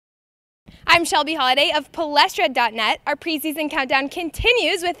I'm Shelby Holiday of Palestra.net. Our preseason countdown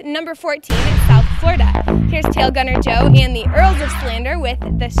continues with number 14 in South Florida. Here's Tailgunner Joe and the Earls of Slander with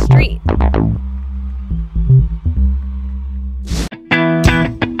The Street.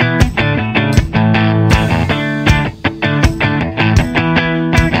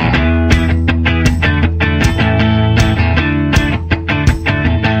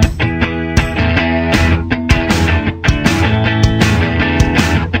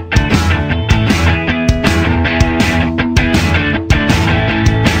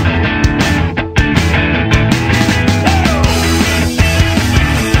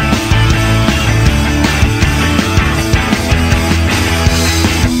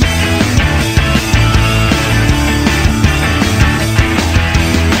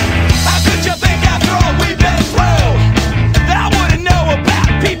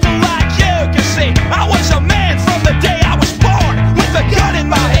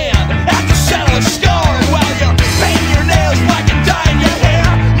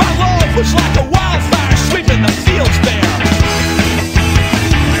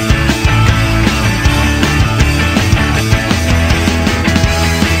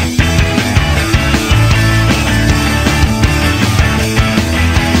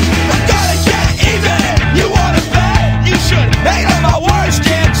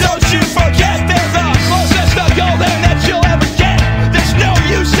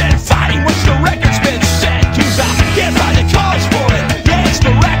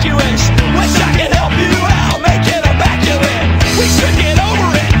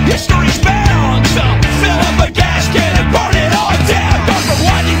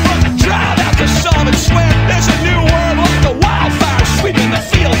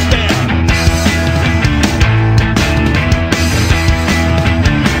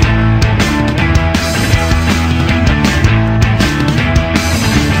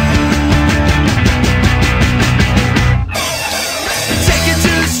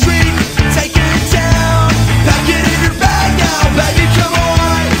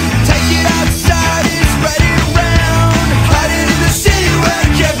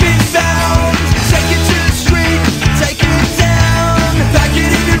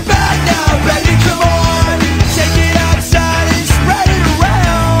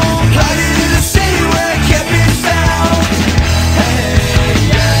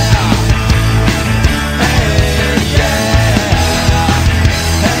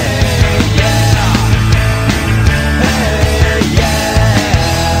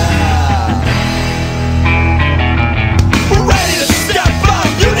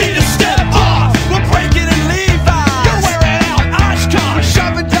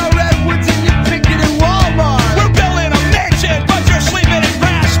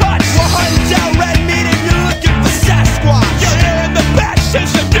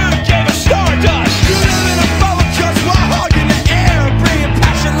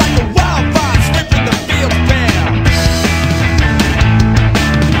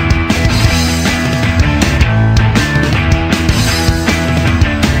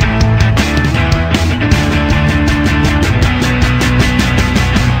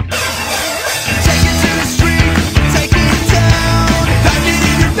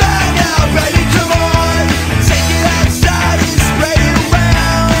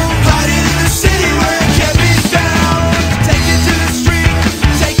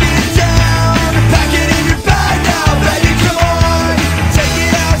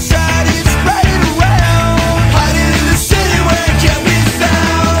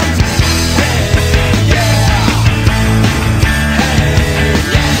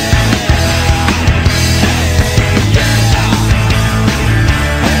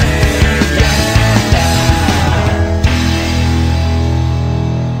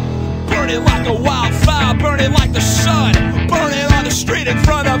 Like a wildfire, burning like the sun, burning on the street in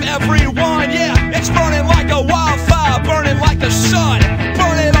front of everyone. Yeah, it's burning like a wildfire, burning like the sun,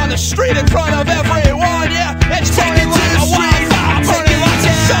 burning on the street in front of everyone. Yeah, it's burning like